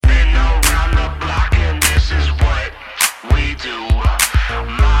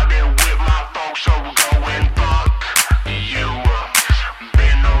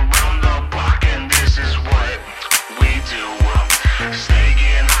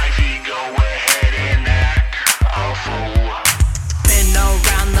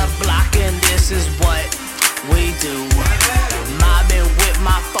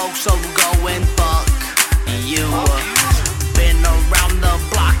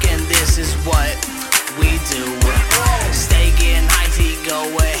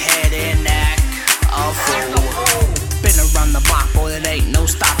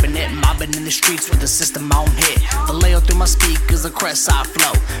streets with the system on hit. The layout through my speakers, the crest side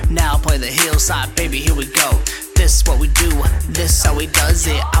flow. Now play the hillside, baby, here we go. This what we do, this how we does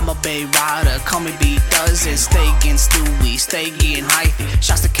it. I'm a bay rider, call me B does it. Stay getting Stewie, stay getting hyphy.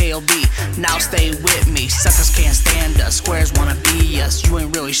 Shots to KOB, now stay with me. Suckers can't stand us, squares wanna be us. You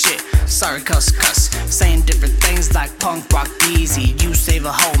ain't really shit, sorry cuss. Saying different things like punk rock easy. You save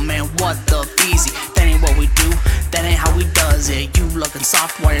a hoe, man, what the easy. That ain't what we do, that ain't how we does it. You looking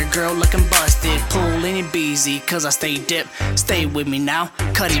soft while your girl looking busted. Pull any beezy, cause I stay dip. Stay with me now,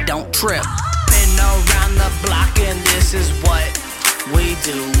 Cuddy don't trip. Been around the block and this is what we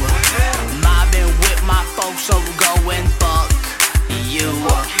do. Mobbing with my folks, so go and fuck you.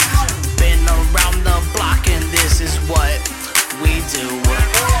 Been around the block and this is what we do.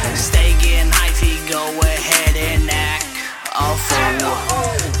 Stay getting hypey, go ahead and act a fool.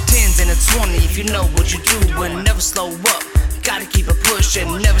 10s and a 20 if you know what you do and never slow up. Gotta keep it pushing,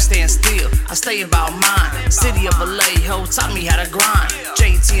 never stand still. I stay about mine. City of LA, ho, taught me how to grind.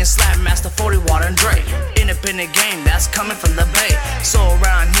 JT and Slapmaster, 40 Water and Dre. Independent game that's coming from the Bay. So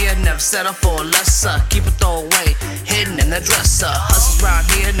around here, never settle for lesser. Keep it throwaway, hidden in the dresser. Hustles around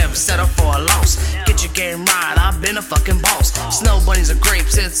here, never settle for a loss. Get your game right, I've been a fucking boss. Snow bunnies or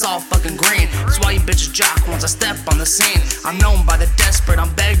grapes, it's all fucking green. That's why you bitches jock once I step on the scene. I'm known by the desperate,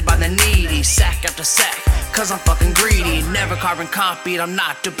 I'm begged by the needy. Sack after sack, cause I'm fucking greedy. Never carbon copied, I'm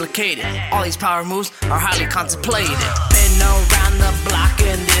not duplicated. All these power moves are highly contemplated.